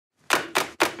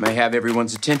May I have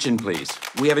everyone's attention, please?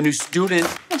 We have a new student.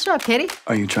 What's up, Cady?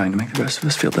 Are you trying to make the rest of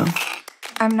us feel dumb?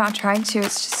 I'm not trying to,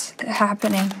 it's just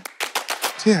happening.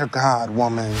 Dear God,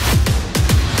 woman.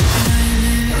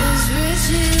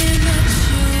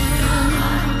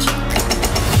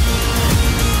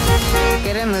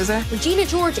 Get in, loser. Regina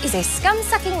George is a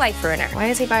scum-sucking life ruiner. Why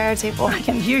is he by our table? I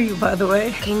can hear you, by the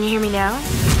way. Can you hear me now?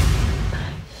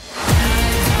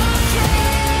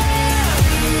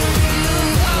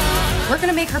 We're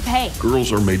gonna make her pay.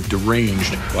 Girls are made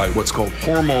deranged by what's called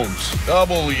hormones.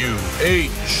 WHO.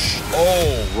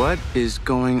 What is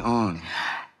going on?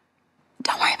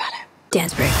 Don't worry about it.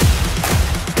 Dance break.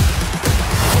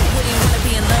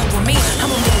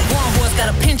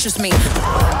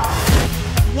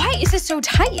 Why is this so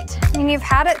tight? I mean, you've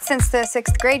had it since the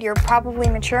 6th grade. You're probably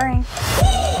maturing.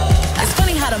 It's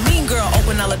funny how the mean girl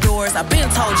opened all the doors. I've been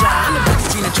told y'all I'm the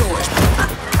best Regina George.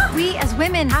 We as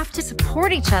women have to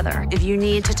support each other. If you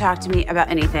need to talk to me about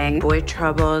anything, boy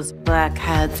troubles,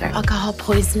 blackheads, or alcohol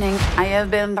poisoning, I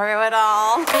have been through it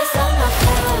all.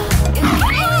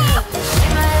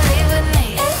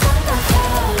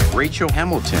 Rachel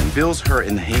Hamilton fills her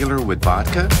inhaler with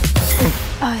vodka?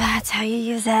 Oh, that's how you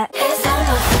use it.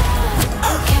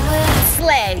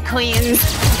 Slay, queens.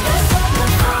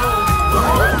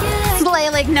 Slay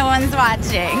like no one's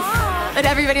watching. But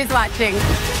everybody's watching.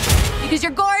 Because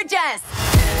you're gorgeous.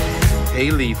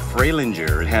 Haley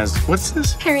Freilinger has, what's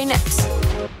this? Hairy nips.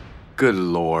 Good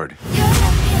Lord.